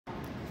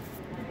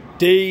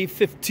Day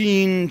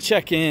 15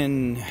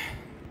 check-in.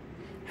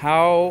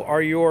 How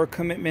are your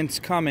commitments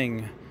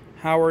coming?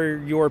 How are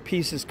your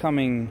pieces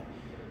coming?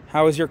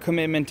 How is your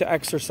commitment to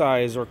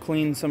exercise or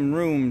clean some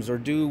rooms or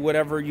do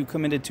whatever you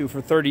committed to for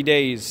 30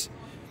 days?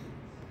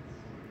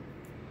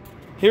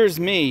 Here's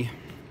me.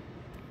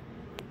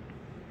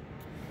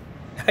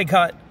 I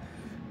got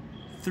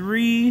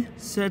 3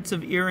 sets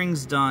of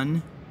earrings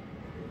done.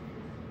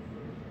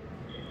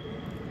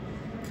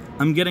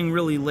 I'm getting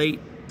really late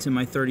to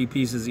my 30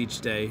 pieces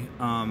each day.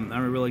 I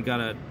really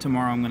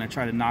tomorrow I'm gonna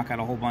try to knock out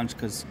a whole bunch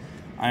because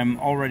I'm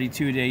already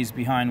 2 days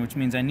behind, which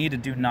means I need to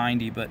do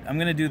 90, but I'm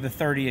gonna do the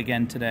 30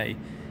 again today.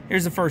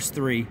 Here's the first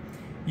 3.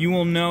 You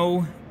will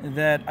know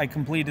that I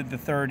completed the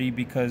 30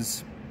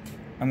 because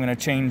I'm gonna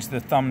change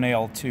the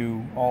thumbnail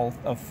to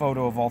a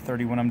photo of all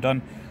 30 when I'm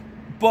done.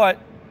 But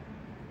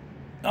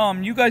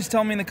you guys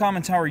tell me in the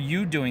comments, how are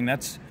you doing?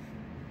 That's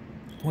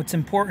what's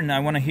important.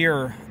 I wanna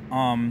hear,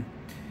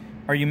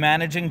 are you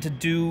managing to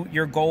do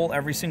your goal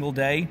every single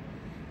day?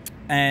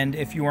 And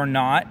if you are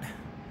not,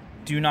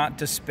 do not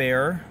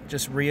despair.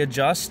 Just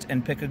readjust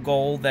and pick a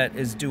goal that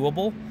is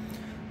doable.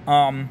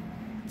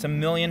 It's a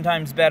million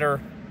times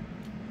better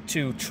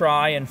to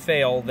try and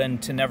fail than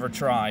to never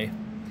try.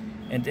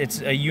 And it's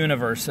a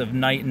universe of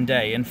night and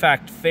day. In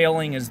fact,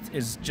 failing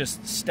is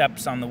just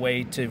steps on the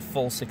way to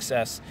full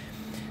success.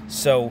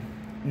 So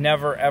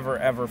never, ever,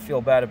 ever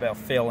feel bad about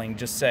failing.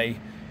 Just say,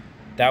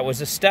 that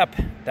was a step.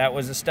 That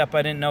was a step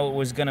I didn't know it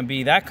was going to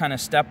be that kind of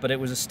step, but it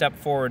was a step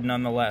forward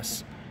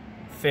nonetheless.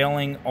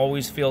 Failing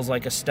always feels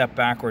like a step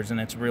backwards, and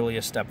it's really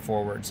a step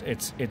forwards.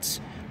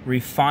 It's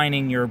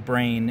refining your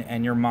brain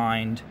and your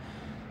mind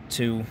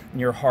to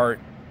your heart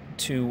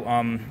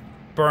to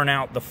burn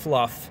out the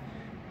fluff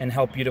and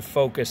help you to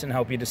focus and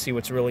help you to see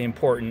what's really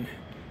important.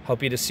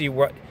 Help you to see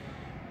where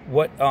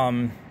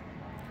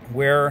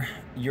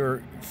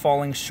you're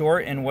falling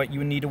short and what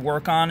you need to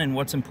work on and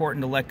what's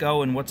important to let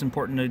go and what's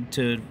important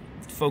to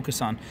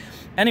focus on.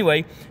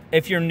 Anyway,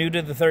 if you're new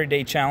to the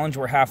 30-day challenge,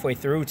 we're halfway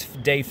through. It's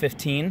day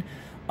 15.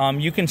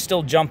 You can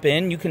still jump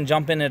in. You can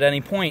jump in at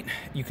any point.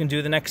 You can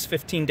do the next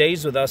 15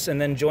 days with us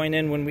and then join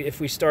in if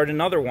we start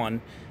another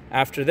one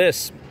after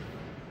this.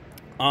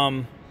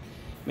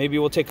 Maybe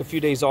we'll take a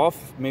few days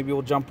off. Maybe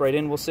we'll jump right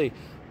in. We'll see.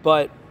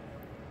 But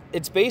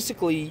it's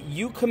basically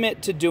you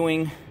commit to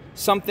doing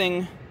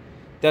something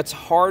that's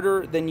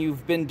harder than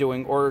you've been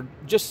doing, or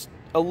just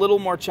a little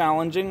more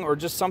challenging, or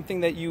just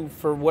something that you,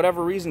 for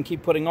whatever reason,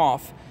 keep putting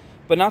off,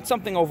 but not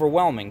something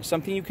overwhelming,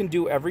 something you can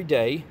do every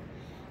day.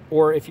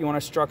 Or if you want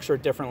to structure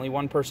it differently,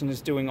 one person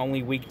is doing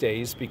only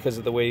weekdays because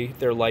of the way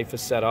their life is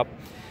set up.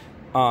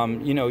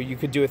 You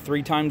could do it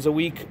 3 times a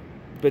week,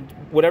 but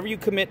whatever you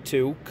commit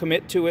to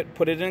it,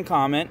 put it in a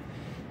comment,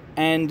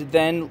 and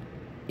then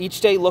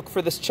each day look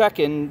for this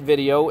check-in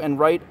video and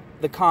write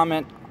the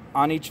comment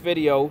on each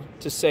video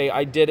to say,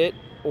 I did it,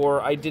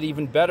 or I did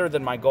even better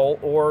than my goal,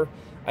 or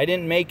I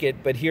didn't make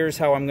it, but here's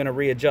how I'm going to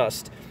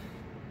readjust.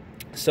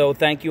 So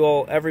thank you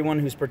all, everyone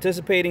who's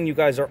participating. You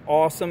guys are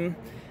awesome,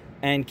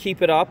 and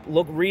keep it up.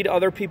 Read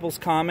other people's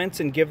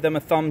comments and give them a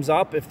thumbs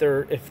up if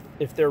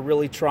they're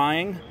really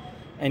trying,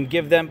 and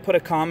put a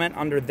comment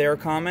under their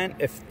comment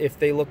if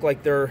they look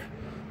like they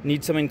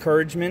need some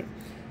encouragement.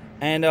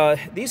 And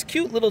these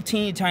cute little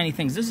teeny tiny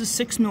things. This is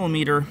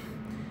 6mm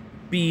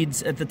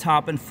beads at the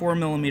top and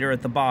 4mm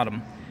at the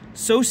bottom.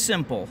 So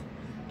simple.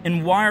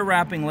 And wire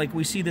wrapping, like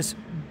we see this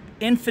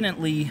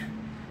infinitely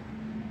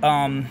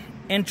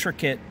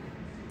intricate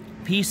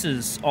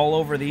pieces all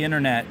over the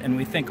internet, and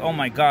we think, oh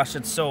my gosh,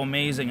 it's so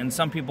amazing, and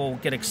some people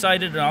get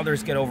excited and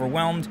others get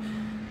overwhelmed.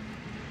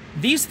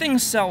 These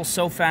things sell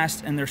so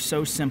fast and they're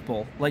so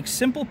simple. Like,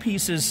 simple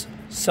pieces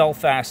sell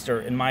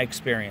faster in my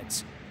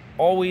experience.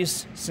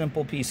 Always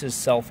simple pieces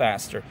sell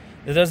faster.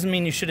 That doesn't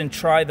mean you shouldn't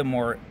try the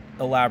more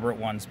elaborate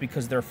ones,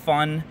 because they're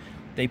fun,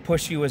 they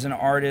push you as an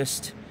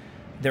artist,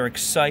 they're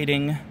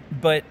exciting,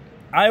 but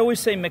I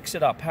always say mix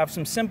it up. Have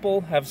some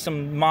simple, have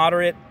some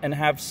moderate, and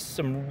have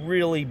some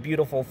really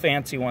beautiful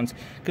fancy ones,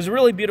 because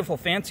really beautiful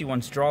fancy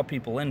ones draw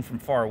people in from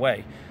far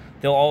away.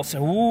 They'll all say,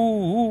 ooh,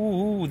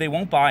 ooh, ooh. They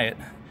won't buy it.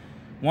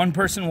 One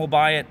person will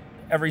buy it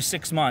every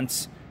 6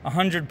 months.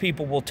 100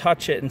 people will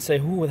touch it and say,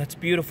 ooh, that's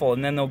beautiful,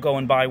 and then they'll go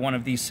and buy one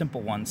of these simple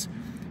ones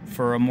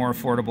for a more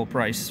affordable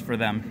price for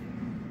them.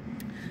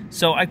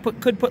 So I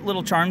could put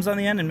little charms on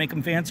the end and make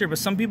them fancier, but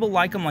some people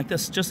like them like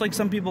this. Just like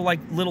some people like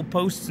little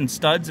posts and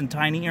studs and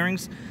tiny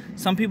earrings,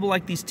 some people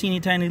like these teeny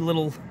tiny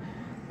little,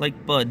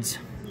 like, buds.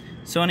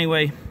 So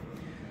anyway,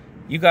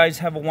 you guys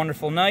have a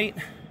wonderful night.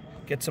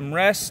 Get some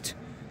rest.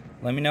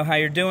 Let me know how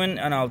you're doing,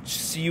 and I'll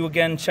see you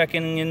again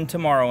checking in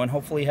tomorrow, and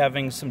hopefully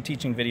having some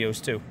teaching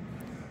videos too.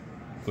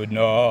 Good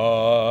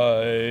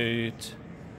night.